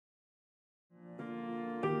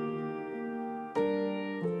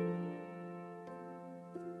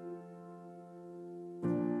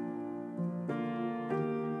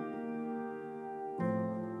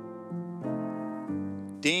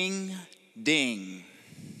Ding, ding.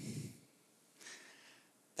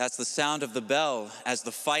 That's the sound of the bell as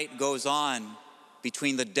the fight goes on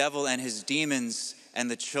between the devil and his demons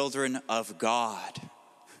and the children of God.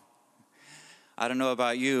 I don't know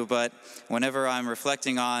about you, but whenever I'm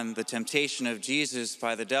reflecting on the temptation of Jesus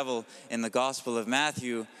by the devil in the Gospel of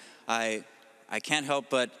Matthew, I can't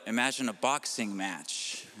help but imagine a boxing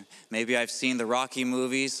match. Maybe I've seen the Rocky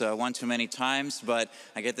movies one too many times, but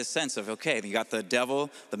I get this sense of, okay, you got the devil,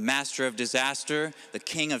 the master of disaster, the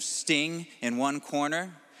king of sting in one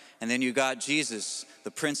corner, and then you got Jesus,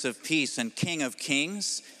 the Prince of Peace and King of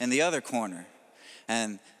Kings in the other corner.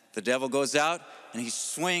 And the devil goes out and he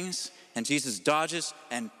swings, and Jesus dodges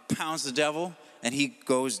and pounds the devil, and he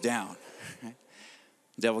goes down.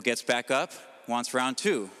 The devil gets back up, wants round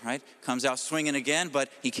two, right? Comes out swinging again, but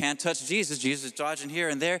he can't touch Jesus. Jesus is dodging here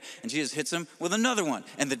and there, and Jesus hits him with another one,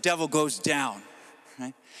 and the devil goes down,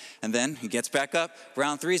 right? And then he gets back up,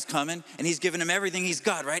 round three's coming, and he's giving him everything he's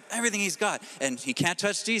got, right? Everything he's got, and he can't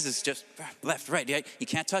touch Jesus, just left, right, yeah? He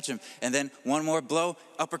can't touch him. And then one more blow,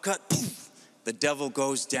 uppercut, poof, the devil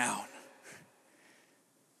goes down.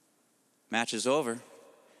 Match is over.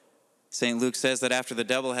 St. Luke says that after the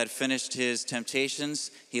devil had finished his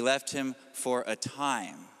temptations, he left him for a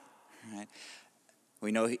time, right?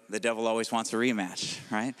 We know the devil always wants a rematch,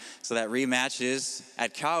 right? So that rematch is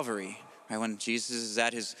at Calvary, right? When Jesus is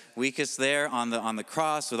at his weakest there on the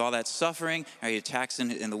cross with all that suffering, right? He attacks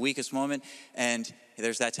in the weakest moment, and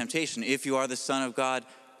there's that temptation. If you are the Son of God,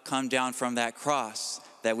 come down from that cross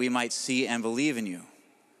that we might see and believe in you.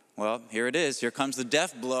 Well, here it is. Here comes the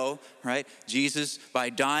death blow, right? Jesus, by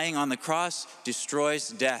dying on the cross, destroys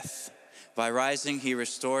death. By rising, he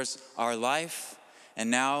restores our life.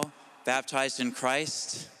 And now, baptized in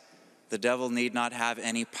Christ, the devil need not have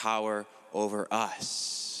any power over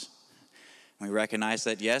us. We recognize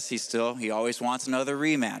that, yes, he always wants another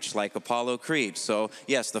rematch, like Apollo Creed. So,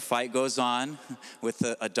 yes, the fight goes on with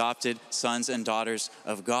the adopted sons and daughters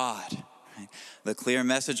of God. The clear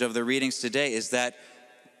message of the readings today is that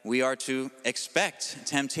we are to expect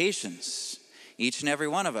temptations. Each and every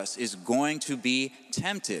one of us is going to be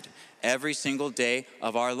tempted every single day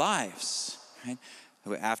of our lives. Right?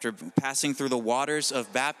 After passing through the waters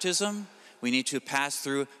of baptism, we need to pass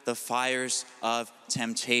through the fires of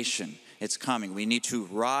temptation. It's coming. We need to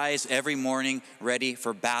rise every morning ready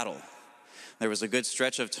for battle. There was a good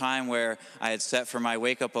stretch of time where I had set for my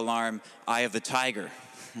wake-up alarm, Eye of the Tiger,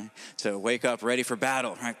 to wake up ready for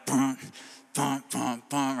battle, right? Right?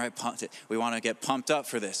 We want to get pumped up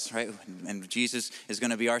for this, right? And Jesus is going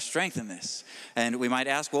to be our strength in this. And we might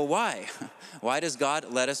ask, well, why? Why does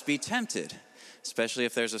God let us be tempted? Especially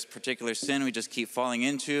if there's this particular sin we just keep falling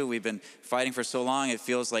into. We've been fighting for so long, it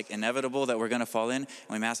feels like inevitable that we're going to fall in. And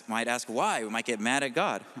we might ask why. We might get mad at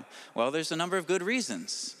God. Well, there's a number of good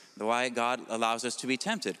reasons why God allows us to be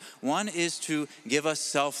tempted. One is to give us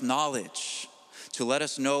self-knowledge, to let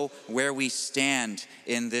us know where we stand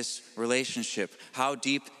in this relationship. How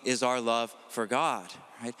deep is our love for God,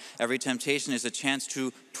 right? Every temptation is a chance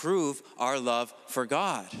to prove our love for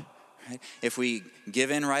God, right? If we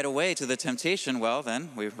give in right away to the temptation, well, then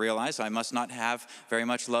we realize I must not have very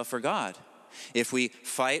much love for God. If we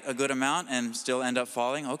fight a good amount and still end up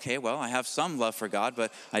falling, okay, well, I have some love for God,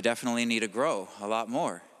 but I definitely need to grow a lot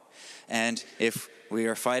more. And if we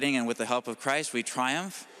are fighting and with the help of Christ we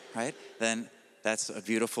triumph, right, then that's a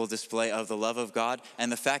beautiful display of the love of God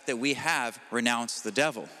and the fact that we have renounced the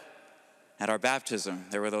devil. At our baptism,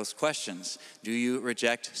 there were those questions. Do you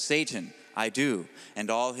reject Satan? I do. And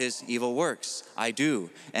all his evil works? I do.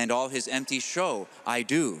 And all his empty show? I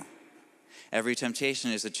do. Every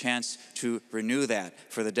temptation is a chance to renew that,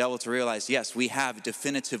 for the devil to realize, yes, we have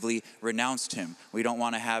definitively renounced him. We don't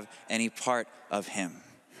want to have any part of him.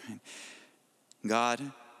 God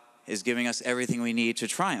is giving us everything we need to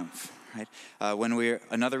triumph. Right?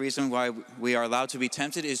 Another reason why we are allowed to be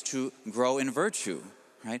tempted is to grow in virtue.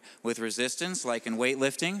 Right? With resistance, like in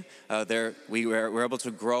weightlifting, we're able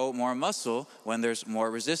to grow more muscle when there's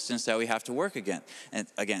more resistance that we have to work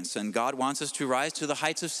against. And God wants us to rise to the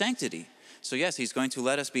heights of sanctity. So yes, he's going to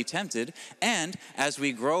let us be tempted. And as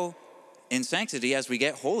we grow in sanctity, as we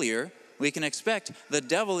get holier, we can expect the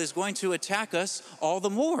devil is going to attack us all the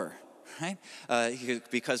more. Right?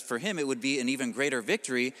 Because for him it would be an even greater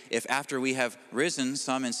victory if after we have risen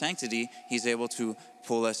some in sanctity, he's able to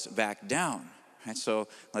pull us back down. Right? So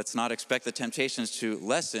let's not expect the temptations to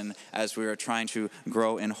lessen as we are trying to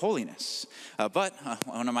grow in holiness. But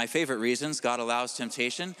one of my favorite reasons God allows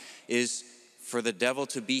temptation is for the devil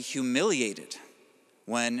to be humiliated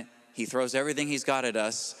when he throws everything he's got at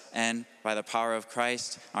us, and by the power of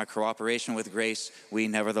Christ, our cooperation with grace, we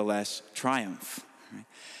nevertheless triumph. Right?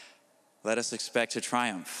 Let us expect to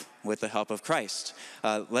triumph with the help of Christ.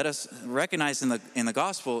 Let us recognize in the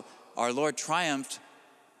gospel, our Lord triumphed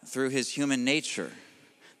through his human nature.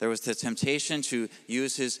 There was the temptation to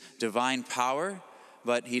use his divine power,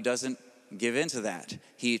 but he doesn't give in to that.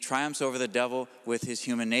 He triumphs over the devil with his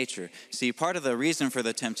human nature. See, part of the reason for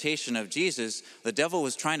the temptation of Jesus, the devil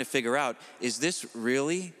was trying to figure out, is this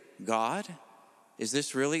really God? Is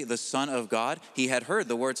this really the Son of God? He had heard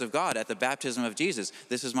the words of God at the baptism of Jesus.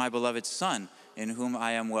 This is my beloved Son, in whom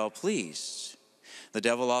I am well pleased. The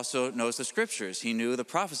devil also knows the scriptures. He knew the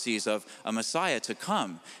prophecies of a Messiah to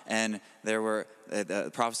come. And there were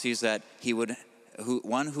prophecies that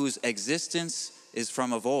one whose existence is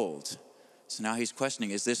from of old. So now he's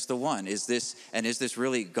questioning, is this the one? Is this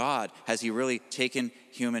really God? Has he really taken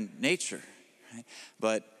human nature? Right?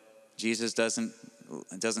 But Jesus doesn't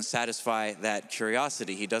satisfy that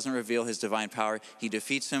curiosity. He doesn't reveal his divine power. He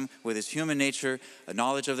defeats him with his human nature, a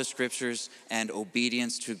knowledge of the scriptures, and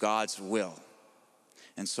obedience to God's will.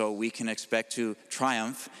 And so we can expect to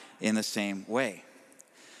triumph in the same way.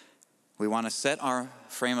 We want to set our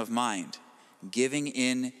frame of mind. Giving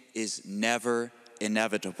in is never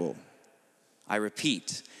inevitable. I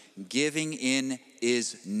repeat, giving in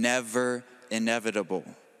is never inevitable.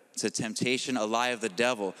 It's a temptation, a lie of the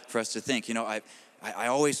devil for us to think, I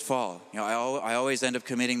always fall. I always end up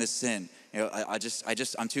committing the sin.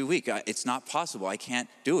 I'm too weak. It's not possible. I can't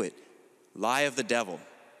do it. Lie of the devil.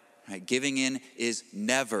 Right? Giving in is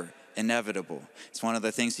never inevitable. It's one of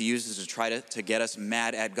the things he uses to try to get us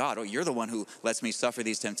mad at God. Oh, you're the one who lets me suffer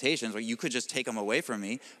these temptations. Well, you could just take them away from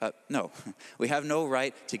me. No, we have no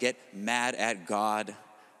right to get mad at God.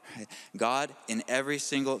 God, in every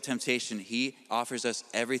single temptation, he offers us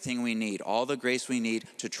everything we need, all the grace we need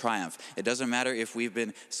to triumph. It doesn't matter if we've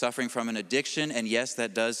been suffering from an addiction, and yes,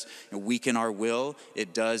 that does weaken our will.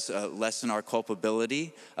 It does lessen our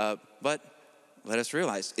culpability. But let us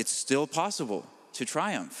realize it's still possible to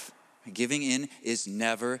triumph. Giving in is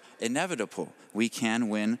never inevitable. We can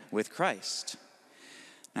win with Christ.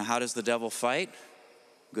 Now, how does the devil fight?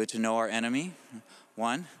 Good to know our enemy.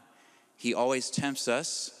 1, he always tempts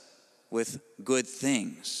us with good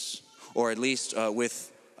things, or at least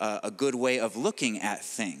with a good way of looking at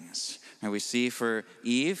things. And we see for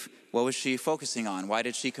Eve, what was she focusing on? Why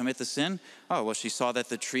did she commit the sin? Oh, well, she saw that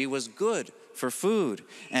the tree was good for food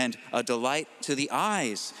and a delight to the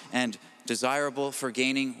eyes and desirable for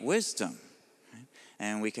gaining wisdom.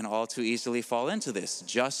 And we can all too easily fall into this,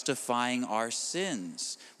 justifying our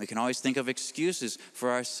sins. We can always think of excuses for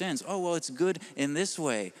our sins. Oh, well, it's good in this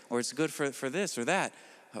way, or it's good for this or that.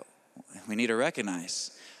 We need to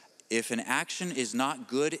recognize, if an action is not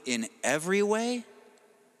good in every way,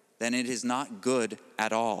 then it is not good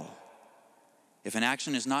at all. If an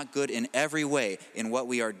action is not good in every way, in what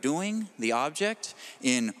we are doing, the object,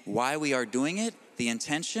 in why we are doing it, the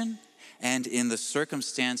intention, and in the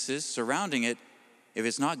circumstances surrounding it, if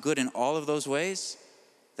it's not good in all of those ways,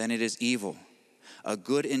 then it is evil. A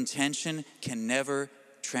good intention can never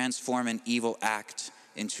transform an evil act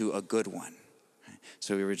into a good one.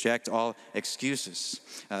 So we reject all excuses.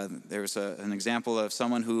 There was an example of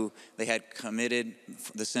someone who they had committed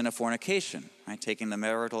the sin of fornication, right? Taking the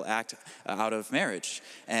marital act out of marriage.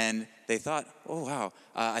 And they thought, oh, wow,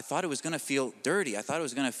 I thought it was going to feel dirty. I thought it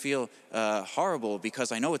was going to feel horrible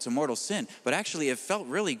because I know it's a mortal sin. But actually, it felt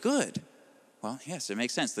really good. Well, yes, it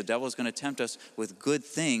makes sense. The devil is going to tempt us with good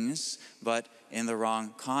things, but in the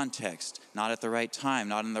wrong context, not at the right time,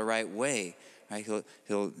 not in the right way. Right?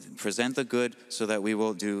 He'll present the good so that we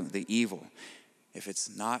will do the evil. If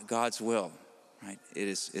it's not God's will, right,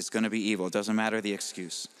 it's going to be evil. It doesn't matter the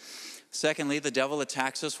excuse. Secondly, the devil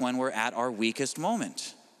attacks us when we're at our weakest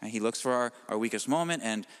moment. Right? He looks for our weakest moment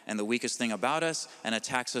and the weakest thing about us and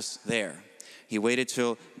attacks us there. He waited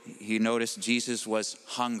till he noticed Jesus was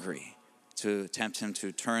hungry to tempt him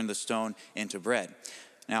to turn the stone into bread.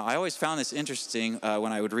 Now, I always found this interesting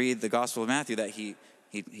when I would read the Gospel of Matthew, that he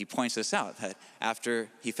points this out, that after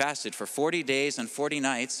he fasted for 40 days and 40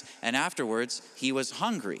 nights, and afterwards he was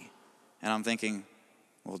hungry. And I'm thinking,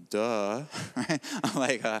 well, duh, right? I'm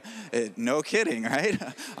like, no kidding, right?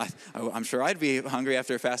 I'm sure I'd be hungry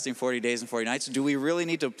after fasting 40 days and 40 nights. Do we really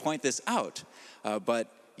need to point this out?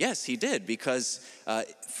 But yes, he did, because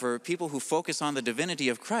for people who focus on the divinity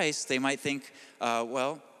of Christ, they might think,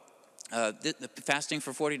 the fasting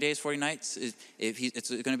for 40 days, 40 nights, it's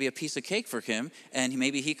going to be a piece of cake for him, and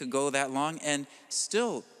maybe he could go that long and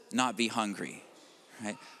still not be hungry,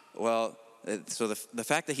 right? Well, so the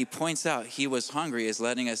fact that he points out he was hungry is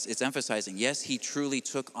it's emphasizing, yes, he truly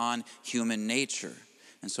took on human nature.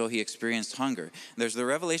 And so he experienced hunger. There's the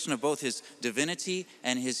revelation of both his divinity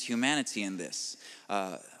and his humanity in this.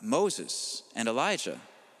 Moses and Elijah,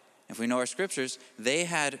 if we know our scriptures, they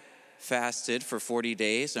had fasted for 40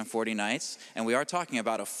 days and 40 nights. And we are talking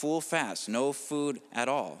about a full fast, no food at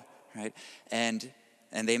all, right? And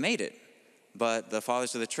they made it. But the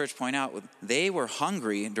fathers of the church point out they were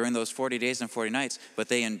hungry during those 40 days and 40 nights, but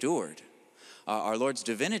they endured. Our Lord's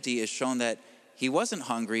divinity is shown that he wasn't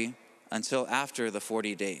hungry until after the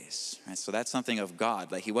 40 days. Right? So that's something of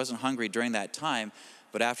God. Like he wasn't hungry during that time,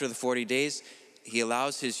 but after the 40 days, he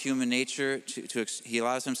allows his human nature he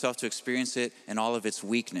allows himself to experience it in all of its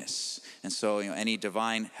weakness. And so, any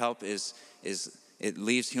divine help it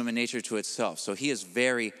leaves human nature to itself. So he is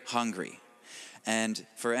very hungry. And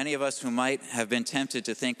for any of us who might have been tempted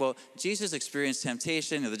to think, well, Jesus experienced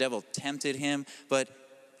temptation, the devil tempted him, but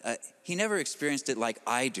he never experienced it like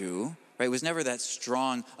I do. Right? It was never that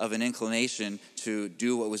strong of an inclination to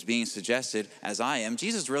do what was being suggested as I am.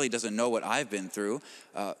 Jesus really doesn't know what I've been through.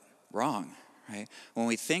 Wrong, right? When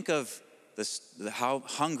we think of how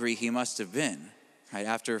hungry he must have been, right?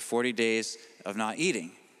 After 40 days of not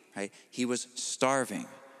eating, right? He was starving,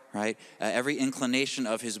 right? Every inclination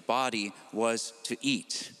of his body was to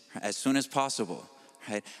eat as soon as possible,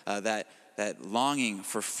 right? That longing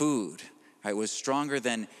for food, right, was stronger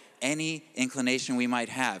than any inclination we might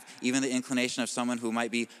have, even the inclination of someone who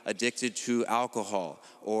might be addicted to alcohol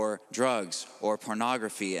or drugs or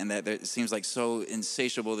pornography, and that it seems like so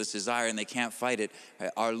insatiable this desire and they can't fight it.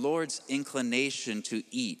 Right? Our Lord's inclination to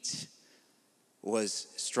eat was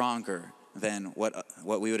stronger than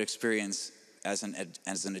what we would experience as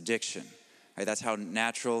an addiction. Right? That's how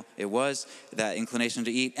natural it was, that inclination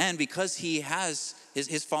to eat. And because he has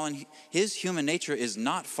his human nature is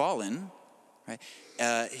not fallen, right?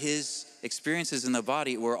 His experiences in the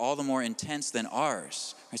body were all the more intense than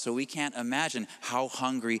ours. Right? So we can't imagine how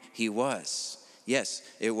hungry he was. Yes,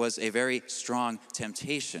 it was a very strong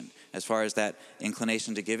temptation as far as that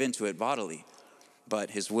inclination to give into it bodily, but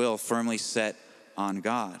his will firmly set on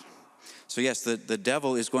God. So yes, the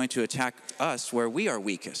devil is going to attack us where we are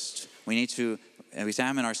weakest. We need to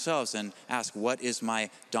examine ourselves and ask, what is my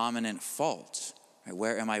dominant fault?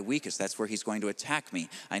 Where am I weakest? That's where he's going to attack me.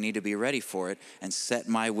 I need to be ready for it and set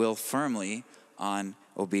my will firmly on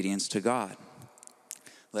obedience to God.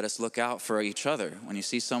 Let us look out for each other. When you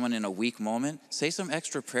see someone in a weak moment, say some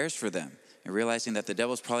extra prayers for them, and realizing that the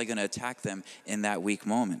devil's probably going to attack them in that weak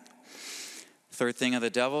moment. Third thing of the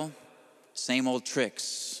devil, same old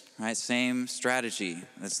tricks, right? Same strategy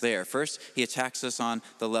that's there. First, he attacks us on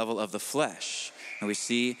the level of the flesh. And we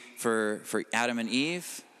see for Adam and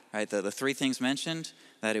Eve, right, the three things mentioned,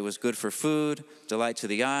 that it was good for food, delight to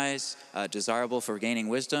the eyes, desirable for gaining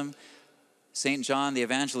wisdom. St. John the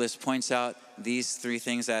Evangelist points out these three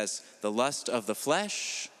things as the lust of the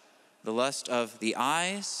flesh, the lust of the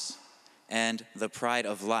eyes, and the pride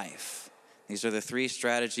of life. These are the three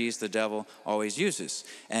strategies the devil always uses.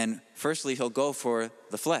 And firstly, he'll go for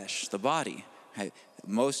the flesh, the body. Right?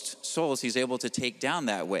 Most souls he's able to take down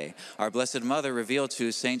that way. Our Blessed Mother revealed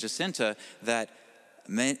to St. Jacinta that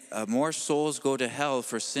more souls go to hell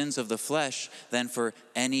for sins of the flesh than for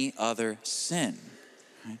any other sin.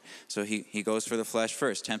 Right? So he goes for the flesh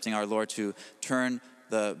first, tempting our Lord to turn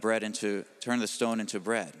the stone into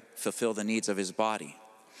bread, fulfill the needs of his body.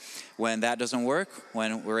 When that doesn't work,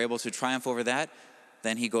 when we're able to triumph over that,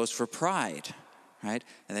 then he goes for pride. Right?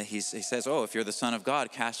 And then he says, if you're the Son of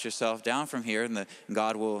God, cast yourself down from here, and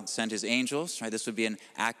God will send his angels. Right? This would be an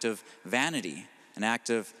act of vanity, an act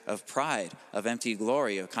of pride, of empty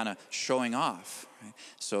glory, of kind of showing off. Right?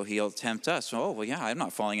 So he'll tempt us. I'm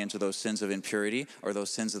not falling into those sins of impurity or those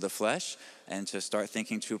sins of the flesh, and to start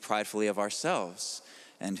thinking too pridefully of ourselves.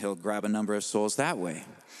 And he'll grab a number of souls that way.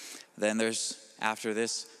 Then there's, after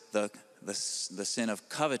this, the sin of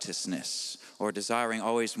covetousness, or desiring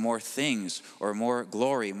always more things or more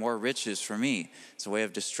glory, more riches for me. It's a way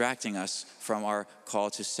of distracting us from our call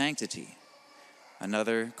to sanctity.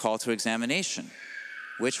 Another call to examination.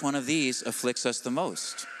 Which one of these afflicts us the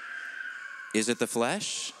most? Is it the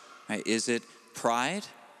flesh? Right? Is it pride?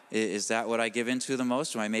 Is that what I give into the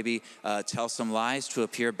most? Do I maybe tell some lies to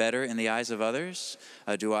appear better in the eyes of others?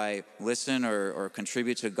 Do I listen or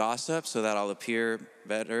contribute to gossip so that I'll appear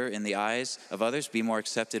better in the eyes of others, be more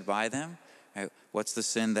accepted by them? Right? What's the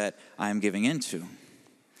sin that I'm giving into?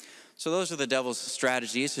 So those are the devil's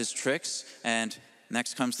strategies, his tricks, and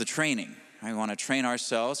next comes the training. We want to train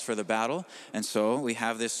ourselves for the battle, and so we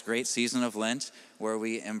have this great season of Lent where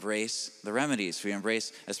we embrace the remedies. We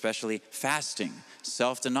embrace especially fasting,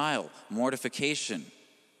 self-denial, mortification.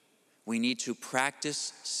 We need to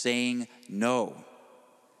practice saying no.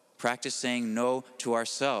 Practice saying no to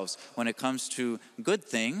ourselves. When it comes to good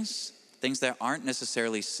things, things that aren't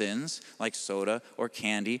necessarily sins, like soda or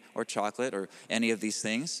candy or chocolate or any of these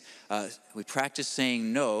things, we practice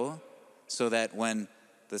saying no so that when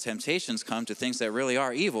the temptations come to things that really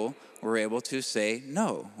are evil, we're able to say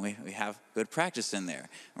no. We have good practice in there.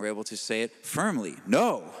 We're able to say it firmly,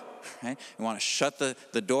 no. Right? We want to shut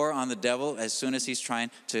the door on the devil as soon as he's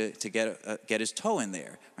trying to get his toe in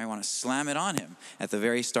there. Right? We want to slam it on him at the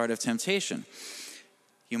very start of temptation.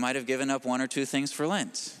 You might have given up one or two things for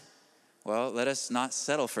Lent. Well, let us not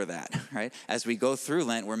settle for that, right? As we go through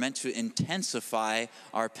Lent, we're meant to intensify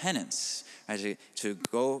our penance, right? To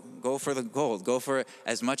go for the gold, go for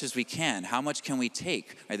as much as we can. How much can we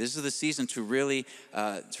take? Right? This is the season to really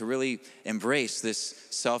embrace this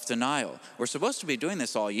self-denial. We're supposed to be doing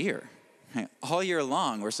this all year. Right? All year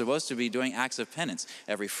long, we're supposed to be doing acts of penance.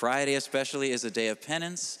 Every Friday especially is a day of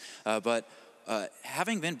penance. But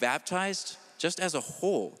having been baptized, just as a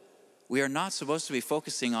whole, we are not supposed to be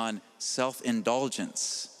focusing on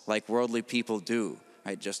self-indulgence like worldly people do,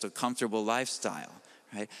 right? Just a comfortable lifestyle,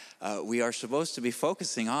 right? We are supposed to be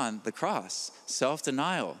focusing on the cross,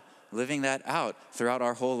 self-denial, living that out throughout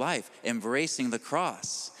our whole life, embracing the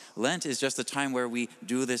cross. Lent is just a time where we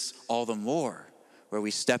do this all the more, where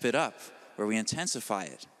we step it up, where we intensify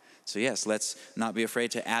it. So yes, let's not be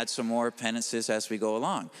afraid to add some more penances as we go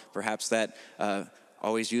along. Perhaps that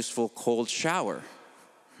always useful cold shower.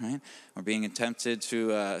 Right? We're being tempted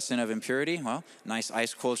to sin of impurity. Well, nice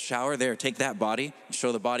ice cold shower there. Take that, body.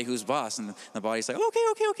 Show the body who's boss. And the body's like,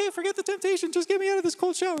 okay, forget the temptation. Just get me out of this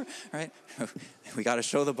cold shower. Right? We got to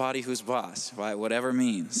show the body who's boss, by whatever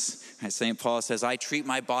means. Right? St. Paul says, I treat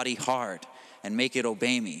my body hard and make it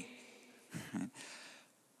obey me. Right?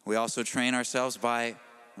 We also train ourselves by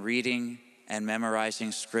reading and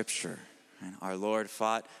memorizing Scripture. And our Lord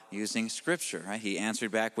fought using Scripture, right? He answered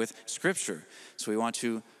back with Scripture. So we want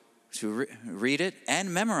to read it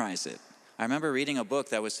and memorize it. I remember reading a book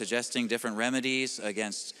that was suggesting different remedies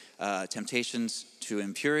against temptations to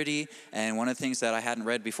impurity. And one of the things that I hadn't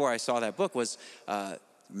read before I saw that book was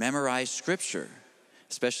memorize Scripture.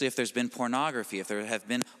 Especially if there's been pornography, if there have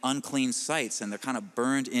been unclean sights and they're kind of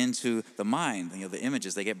burned into the mind, the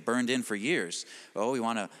images, they get burned in for years. Oh, we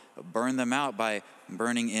want to burn them out by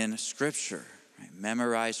burning in Scripture. Right?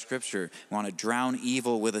 Memorize Scripture. We want to drown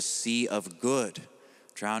evil with a sea of good.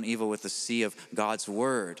 Drown evil with the sea of God's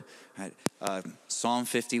Word. Right? Psalm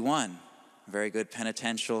 51, a very good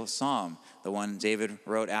penitential psalm. The one David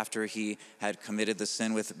wrote after he had committed the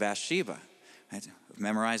sin with Bathsheba. Right?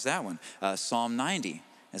 Memorize that one. Psalm 90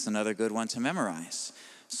 is another good one to memorize.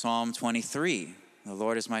 Psalm 23, the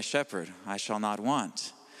Lord is my shepherd, I shall not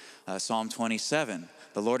want. Psalm 27,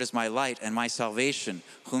 the Lord is my light and my salvation,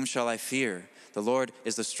 whom shall I fear? The Lord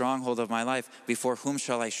is the stronghold of my life, before whom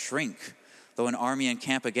shall I shrink? Though an army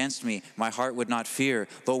encamp against me, my heart would not fear.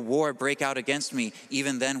 Though war break out against me,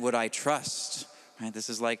 even then would I trust. Right? This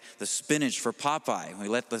is like the spinach for Popeye. We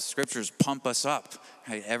let the Scriptures pump us up,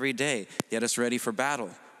 right, every day, get us ready for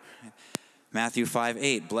battle. Right? Matthew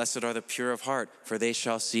 5:8, blessed are the pure of heart, for they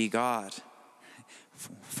shall see God.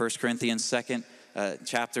 1 Corinthians 2nd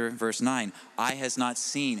chapter, verse 9, eye has not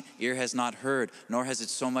seen, ear has not heard, nor has it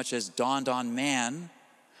so much as dawned on man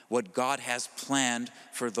what God has planned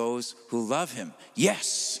for those who love him.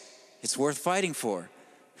 Yes, it's worth fighting for.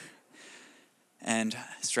 And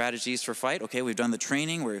strategies for fight. Okay, we've done the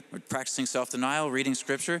training. We're practicing self-denial, reading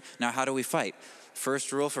Scripture. Now, how do we fight?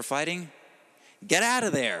 First rule for fighting, get out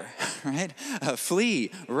of there, right? Flee,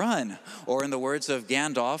 run. Or in the words of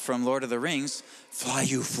Gandalf from Lord of the Rings, fly,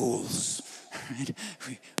 you fools. Right?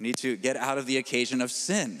 We need to get out of the occasion of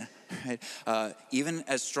sin. Right? Even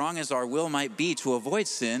as strong as our will might be to avoid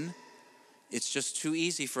sin, it's just too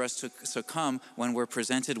easy for us to succumb when we're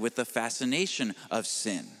presented with the fascination of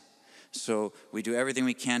sin. So we do everything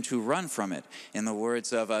we can to run from it. In the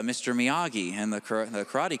words of Mr. Miyagi in the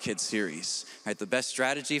Karate Kid series, right? The best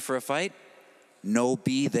strategy for a fight, no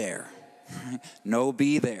be there. Right? No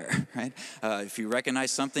be there. Right? If you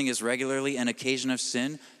recognize something is regularly an occasion of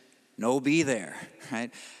sin, no be there.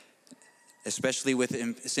 Right? Especially with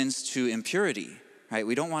sins to impurity. Right?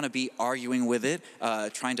 We don't want to be arguing with it,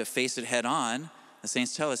 trying to face it head on. The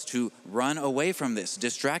saints tell us to run away from this,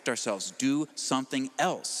 distract ourselves, do something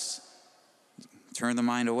else. Turn the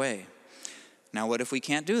mind away. Now, what if we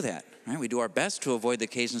can't do that? Right? We do our best to avoid the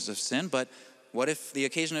occasions of sin, but what if the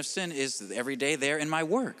occasion of sin is every day there in my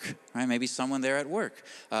work? Right? Maybe someone there at work.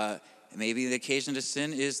 Maybe the occasion to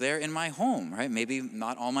sin is there in my home. Right? Maybe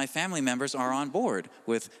not all my family members are on board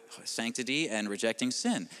with sanctity and rejecting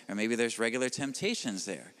sin. Or maybe there's regular temptations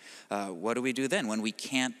there. What do we do then when we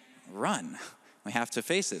can't run? We have to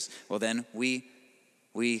face this. Well, then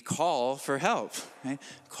we call for help, right?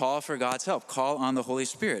 Call for God's help. Call on the Holy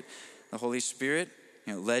Spirit. The Holy Spirit,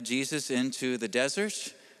 led Jesus into the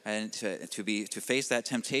desert, and to face that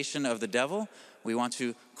temptation of the devil. We want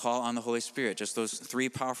to call on the Holy Spirit. Just those three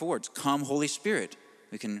powerful words. Come, Holy Spirit.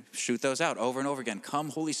 We can shoot those out over and over again. Come,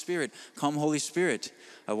 Holy Spirit. Come, Holy Spirit.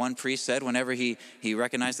 One priest said whenever he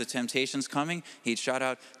recognized the temptations coming, he'd shout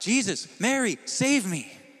out, Jesus, Mary, save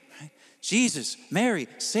me. Right? Jesus, Mary,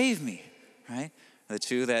 save me. Right? The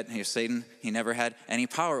two that Satan, he never had any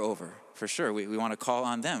power over. For sure, we want to call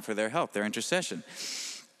on them for their help, their intercession.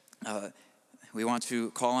 We want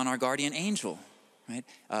to call on our guardian angel. Right?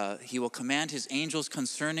 He will command his angels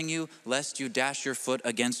concerning you, lest you dash your foot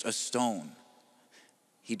against a stone.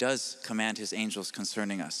 He does command his angels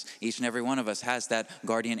concerning us. Each and every one of us has that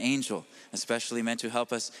guardian angel, especially meant to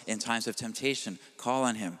help us in times of temptation. Call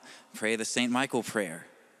on him. Pray the St. Michael prayer.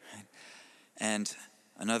 Right? And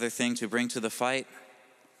another thing to bring to the fight,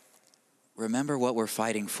 remember what we're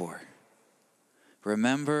fighting for.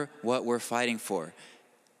 Remember what we're fighting for,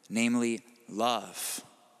 namely love.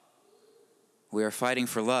 We are fighting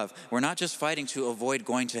for love. We're not just fighting to avoid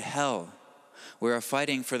going to hell. We are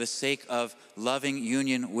fighting for the sake of loving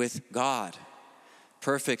union with God.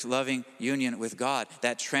 Perfect loving union with God.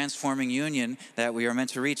 That transforming union that we are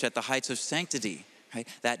meant to reach at the heights of sanctity. Right?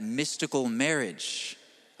 That mystical marriage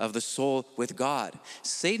of the soul with God.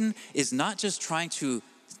 Satan is not just trying to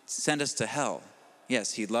send us to hell.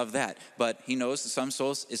 Yes, he'd love that. But he knows that some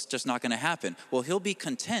souls, it's just not going to happen. Well, he'll be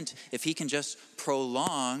content if he can just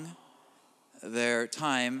prolong their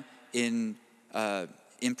time in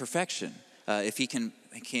imperfection. If he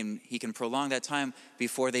can prolong that time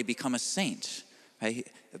before they become a saint, right?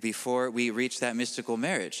 Before we reach that mystical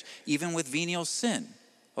marriage. Even with venial sin,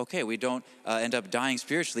 okay, we don't end up dying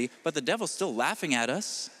spiritually, but the devil's still laughing at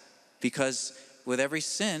us because with every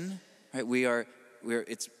sin, right,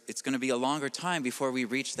 it's going to be a longer time before we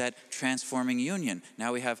reach that transforming union.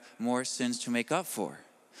 Now we have more sins to make up for.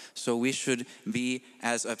 So we should be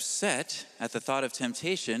as upset at the thought of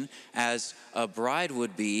temptation as a bride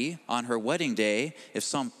would be on her wedding day if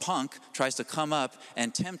some punk tries to come up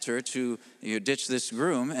and tempt her to ditch this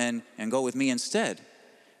groom and go with me instead.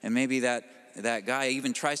 And maybe that guy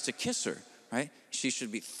even tries to kiss her, right? She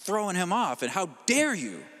should be throwing him off. And how dare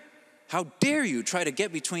you? How dare you try to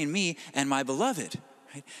get between me and my beloved?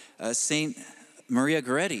 Right? Saint Maria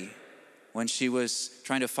Goretti, when she was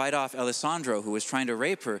trying to fight off Alessandro, who was trying to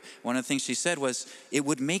rape her, one of the things she said was, it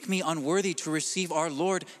would make me unworthy to receive our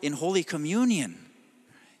Lord in Holy Communion.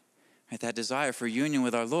 Right? That desire for union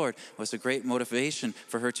with our Lord was a great motivation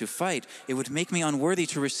for her to fight. It would make me unworthy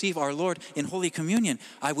to receive our Lord in Holy Communion.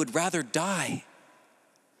 I would rather die.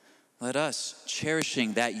 Let us,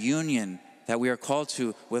 cherishing that union that we are called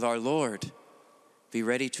to with our Lord, be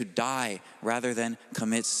ready to die rather than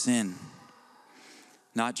commit sin.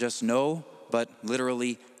 Not just no, but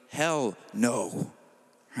literally hell no,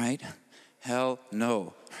 right? Hell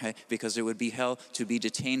no, right? Because it would be hell to be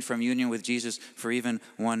detained from union with Jesus for even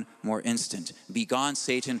one more instant. Be gone,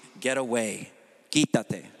 Satan, get away.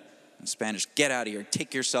 Quítate. In Spanish, get out of here.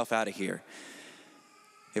 Take yourself out of here.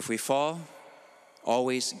 If we fall,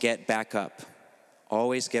 always get back up.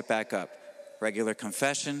 Always get back up. Regular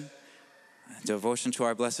confession, devotion to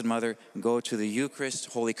our Blessed Mother, go to the Eucharist,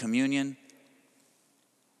 Holy Communion.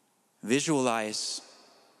 Visualize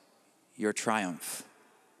your triumph.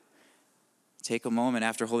 Take a moment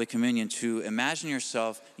after Holy Communion to imagine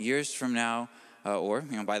yourself years from now, or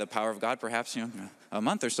by the power of God, perhaps a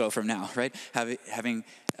month or so from now, right? Having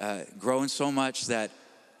grown so much that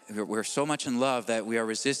we're so much in love that we are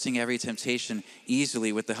resisting every temptation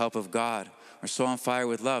easily with the help of God. We're so on fire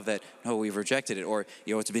with love that no, we've rejected it. Or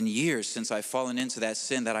it's been years since I've fallen into that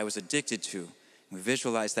sin that I was addicted to. We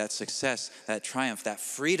visualize that success, that triumph, that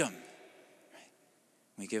freedom.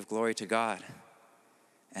 We give glory to God,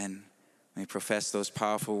 and we profess those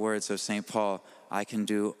powerful words of St. Paul, I can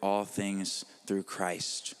do all things through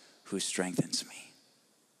Christ who strengthens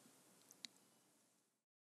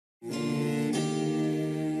me.